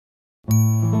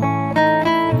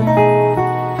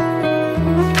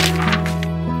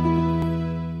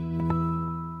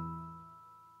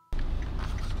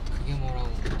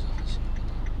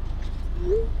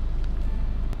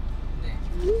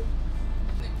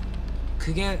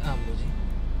그게 뭐지?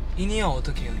 인이어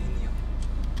어떻게 해요? 인이어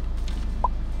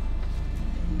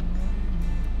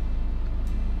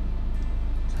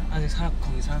아직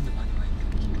거기 사람들 많이 와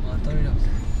있네. 와 떨려.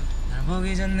 날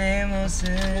보기 전 내 모습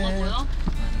뭐가 보여?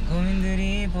 많은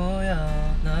고민들이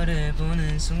보여. 너를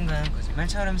보는 순간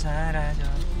거짓말처럼 사라져.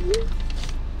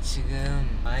 지금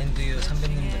마인드유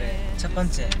선배님들의 첫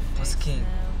번째 버스킹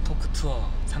토크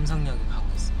투어 삼성역에 가고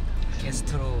있습니다.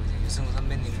 게스트로 이제 유승우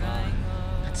선배님과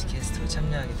같이 게스트로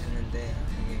참여하게 됐는데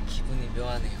되게 기분이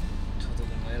묘하네요. 저도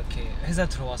뭔가 이렇게 회사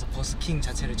들어와서 버스킹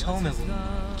자체를 처음 해보는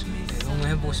네, 너무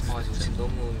해보고 싶어가지고 지금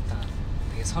너무 일단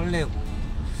되게 설레고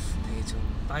되게 좀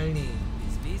빨리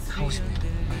하고 싶네요.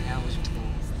 빨리 하고 싶고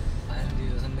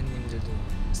마인드유 선배님들도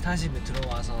스타쉽에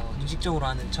들어와서 공식적으로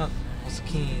하는 첫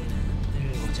버스킹인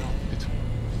거죠. 그렇죠.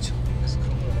 그래서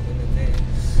그런 걸 알고 있는데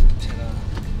제가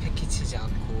패키치지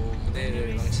않고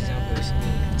무대를 망치지 않고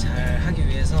열심히 잘 하기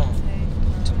위해서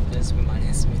좀 연습을 많이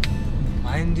했습니다.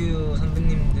 마인드유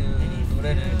선배님들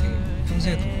노래를 되게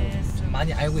평소에도 좀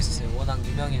많이 알고 있었어요. 워낙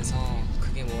유명해서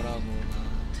그게 뭐라고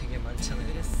막 되게 많잖아요.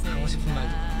 하고 싶은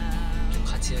말도 좀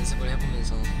같이 연습을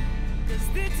해보면서 안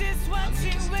느꼈어요.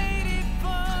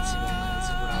 같이 뭔가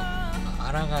연습을 하고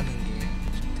알아가는 게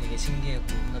되게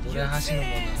신기했고 노래하시는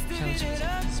거나 피아노 치면서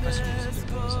연습하시는 모습을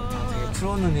보면서 되게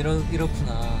프로는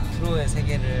이렇구나, 프로의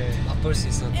세계를 맛볼 수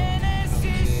있었던 그런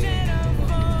기회였던 것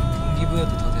같고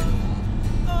동기부여도 더 되는 것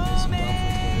같고 연습도 앞으로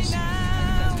더 열심히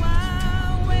하니까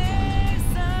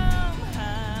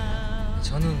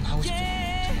저는 하고 싶죠.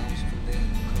 저는 하고 싶은데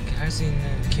그렇게 할 수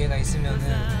있는 기회가 있으면은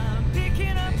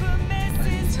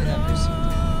빨리 찾아뵐 수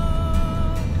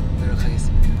있도록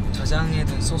노력하겠습니다.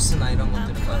 저장해둔 소스나 이런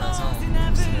것들을 받아서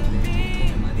쓰는데 되게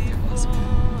도움이 많이 될 것 같습니다.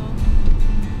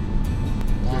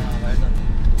 와 말도 안 돼.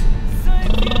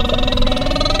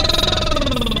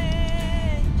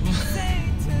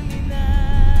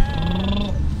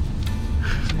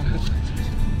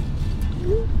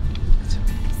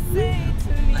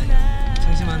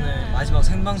 청심환을 마지막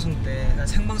생방송 때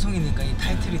생방송이니까 이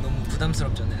타이틀이 너무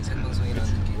부담스럽잖아요.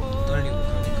 생방송이라는 게 떨리고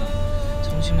그러니까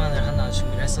청심환을 하나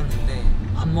준비를 했었는데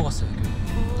안 먹었어요.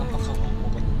 깜빡하고 안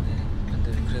먹었는데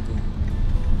근데 그래도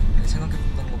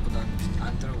생각했던 것보다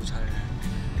안 떨고 잘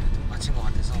마친 것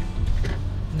같아서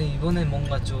근데 이번엔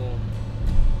뭔가 좀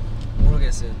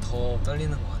모르겠어요. 더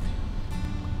떨리는 것 같아요.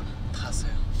 다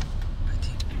왔어요.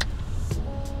 파이팅.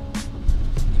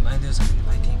 마인드유 선배님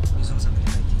파이팅. 유승우 선배님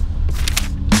파이팅.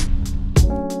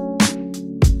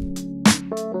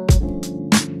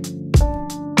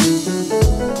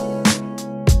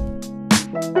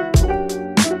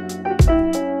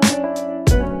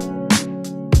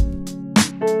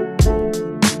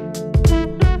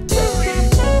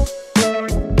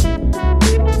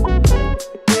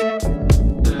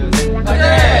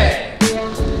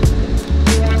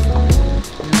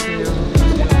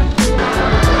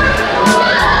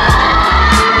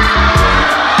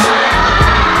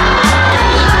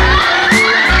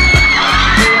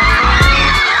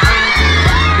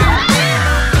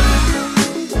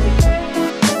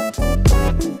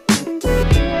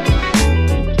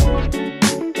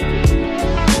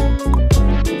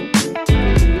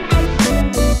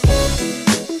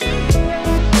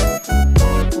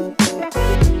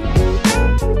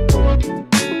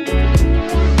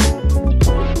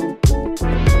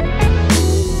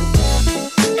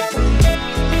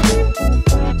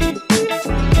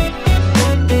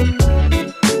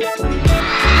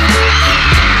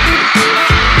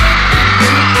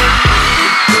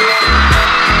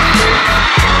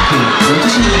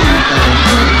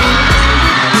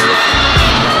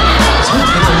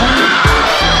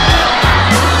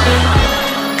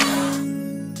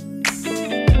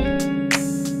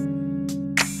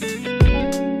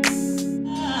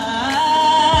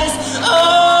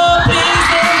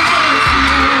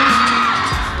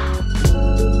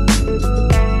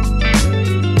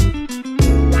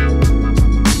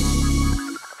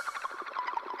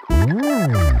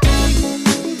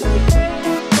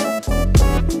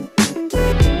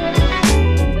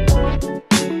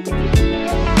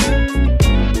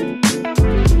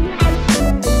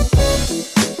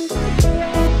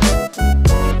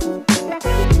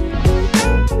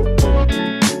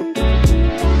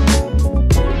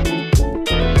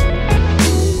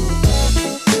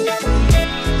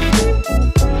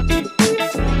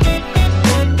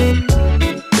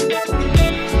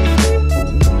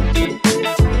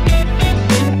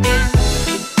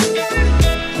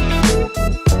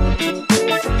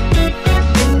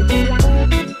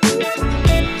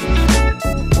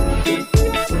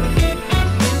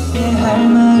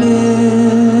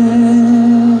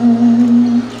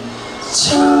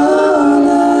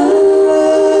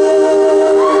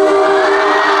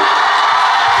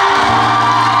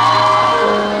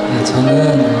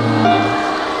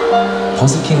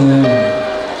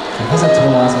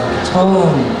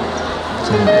 처음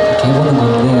이렇게 해보는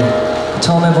건데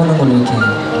처음 해보는 걸 이렇게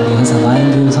우리 회사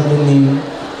마인드 선배님,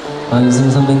 유승우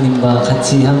선배님과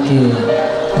같이 함께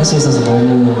할 수 있어서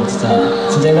너무 진짜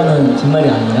이거는 빈말이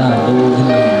아니라 너무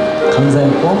그냥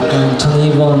감사했고 저는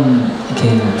이번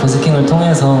이렇게 버스킹을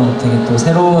통해서 되게 또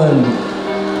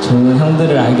새로운 좋은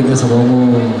형들을 알게 돼서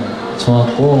너무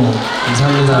좋았고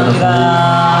감사합니다. 여러분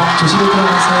조심히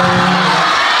들어가세요.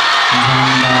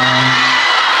 감사합니다.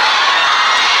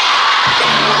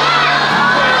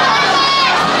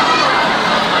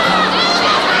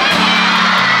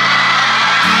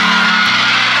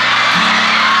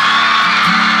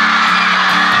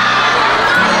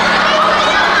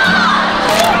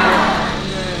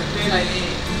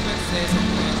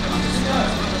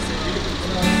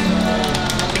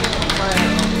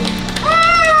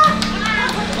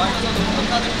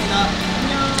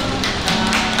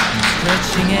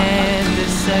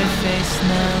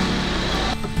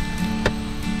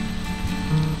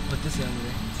 어땠어요, 노래?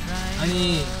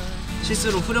 아니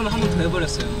실수로 후렴을 한 번 더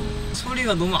해버렸어요.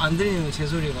 소리가 너무 안 들리는 거예요. 제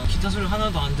소리가 기타 소리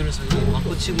하나도 안 들어서 이게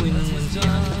막고 치고 있는 건지 진짜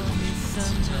너무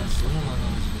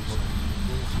많아가지고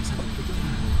너무 감사드립니다.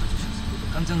 와주셔서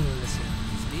깜짝 놀랐어요.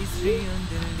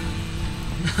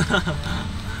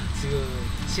 지금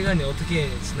시간이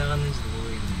어떻게 지나갔는지도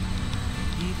모르겠네요.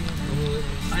 너무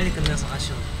빨리 끝나서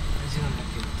아쉬워.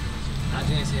 1시간밖에 못해가지고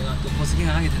나중에 제가 또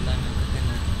버스킹을 하게 된다면 그때는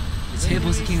제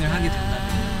버스킹을 하게 된다면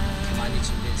이렇게 많이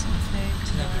준비해서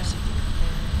찾아뵐 수 있게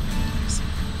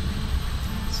되겠습니다.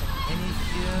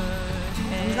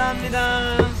 감사합니다.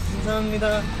 감사합니다.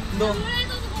 너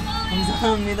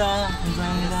감사합니다.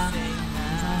 감사합니다.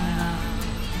 감사합니다.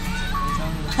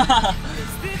 감사합니다.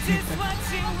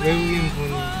 외국인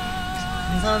분이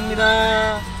감사합니다.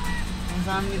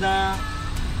 감사합니다.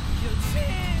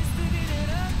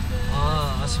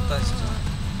 아, 아쉽다 진짜.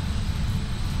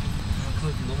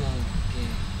 그거 너무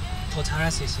더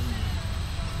잘할 수 있었는데.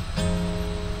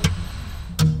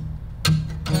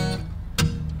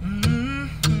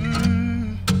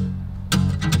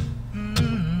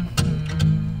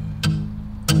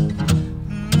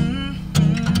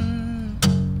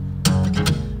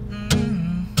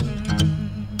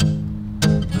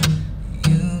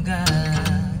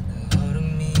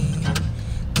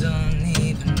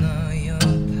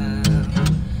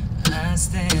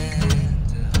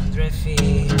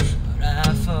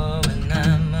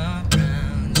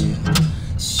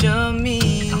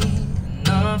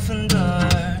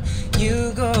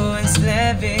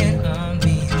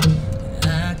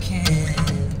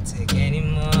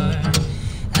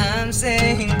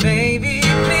 Saying, baby,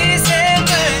 please have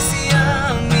mercy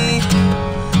on me.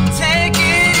 Take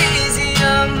it easy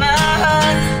on my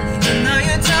heart. Even though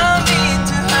you don't mean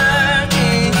to hurt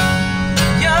me,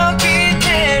 you'll keep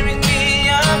tearing me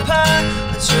apart.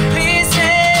 But you please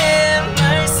have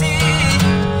mercy,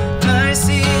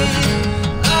 mercy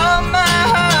on my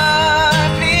heart.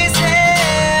 Please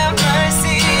have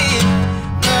mercy,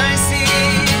 mercy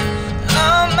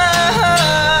on my heart.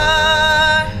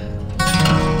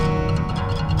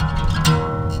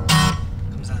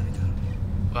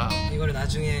 이거를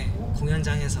나중에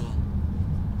공연장에서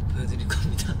보여드릴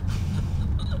겁니다.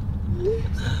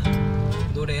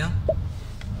 노래요?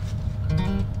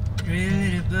 Three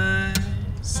little birds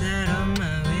sat on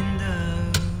my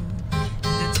window.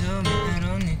 They told me I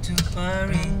don't need to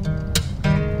worry.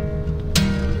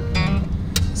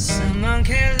 Someone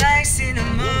came like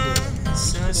cinnamon,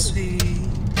 so sweet.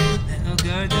 Little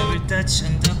girl that will touch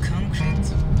on the concrete.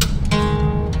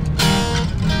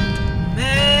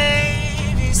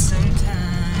 Maybe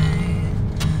sometime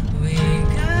we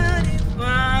got it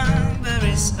wrong, but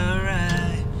it's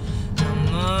alright. No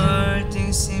more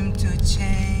things seem to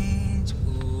change.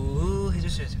 우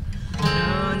해주셔야죠.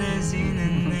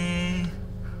 변해지는 내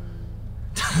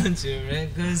Don't you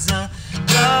records on,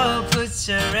 go put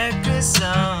your records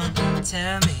on.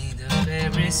 Tell me the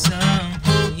favorite song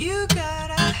you got.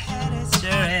 I had it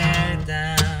your head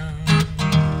down.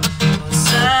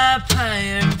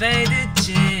 Sapphire faded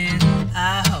gin.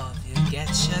 I hope you get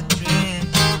your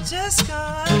drift. Just go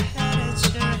ahead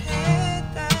and your head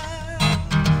down.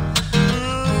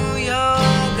 Ooh,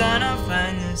 you're gonna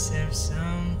find yourself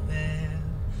somewhere,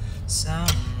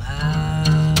 somehow.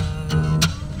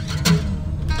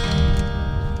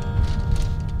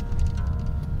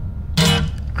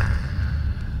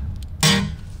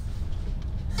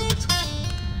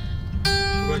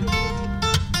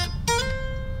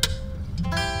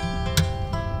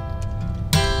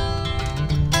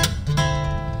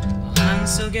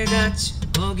 속에 갇힌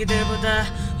모기들보다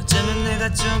어쩌면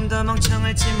내가 좀 더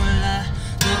멍청할지 몰라.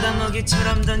 너가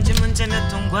먹이처럼 던진 문제 몇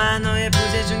통과 너의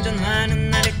부재중 전화는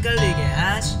날 헷갈리게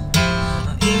하지.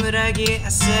 힘을 알기에 I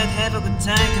said have a good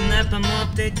time 그날 밤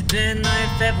업데이트된 너의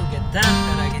페북에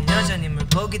담벼락엔 여전히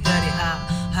물고기들이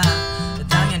하하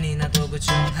당연히 나도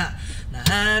그중 나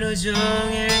하루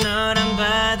종일 너란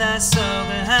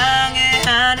바닷속을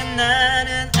항해하는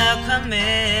나는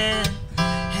아쿠아맨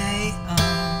Hey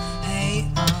hey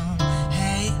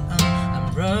hey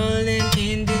I'm rolling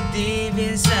in the deep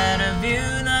inside of you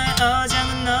너의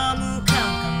어장은 너무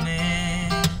깜깜해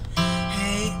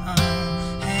Hey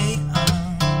hey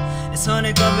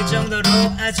손에 꼽을 정도로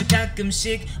아주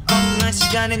가끔씩 엉뚱한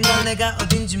시간에 넌 내가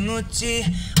어딘지 묻지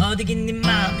어디긴 네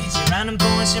맘이지라는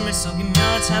봉헌심을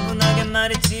속이며 차분하게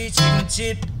말했지 지금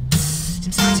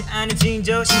심상치 않은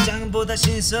징조 심장은 보다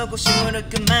신속 혹시 모를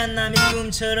그 만남이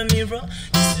꿈처럼 이루어질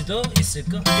수도 있을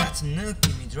것 같은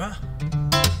느낌이 들어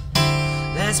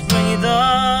Let's bring it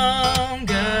on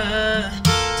girl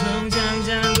통장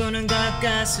잔고는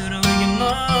가까스로 이게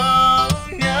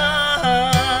모으면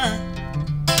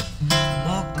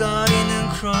목걸이는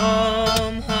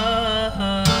chrome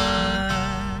heart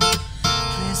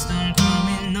Please don't call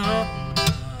me no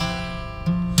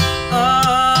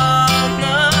Oh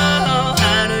no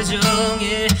하루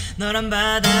종일 너란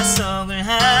바닷속을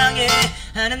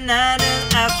항해하는 나는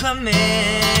아쿠아맨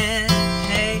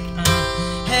Hey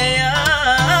hey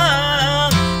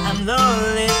I'm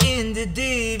rolling in the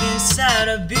deep inside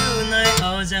of you 너의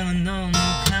어장은 너무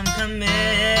캄캄해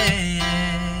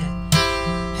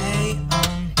Hey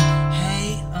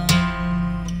hey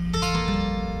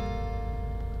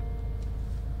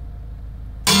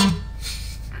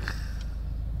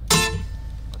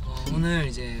오늘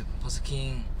이제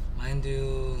버스킹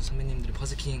마인드 선배님들이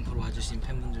버스킹 보러 와주신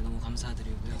팬분들 너무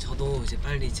감사드리고요. 저도 이제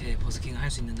빨리 제 버스킹을 할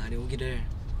수 있는 날이 오기를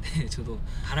네, 저도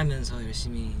바라면서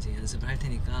열심히 이제 연습을 할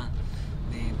테니까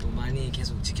네, 또 많이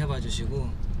계속 지켜봐 주시고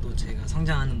또 제가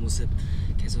성장하는 모습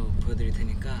계속 보여드릴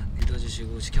테니까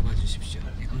믿어주시고 지켜봐 주십시오.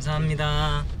 네,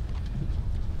 감사합니다.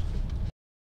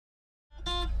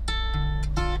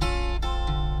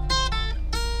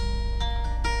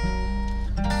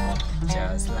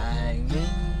 Just like me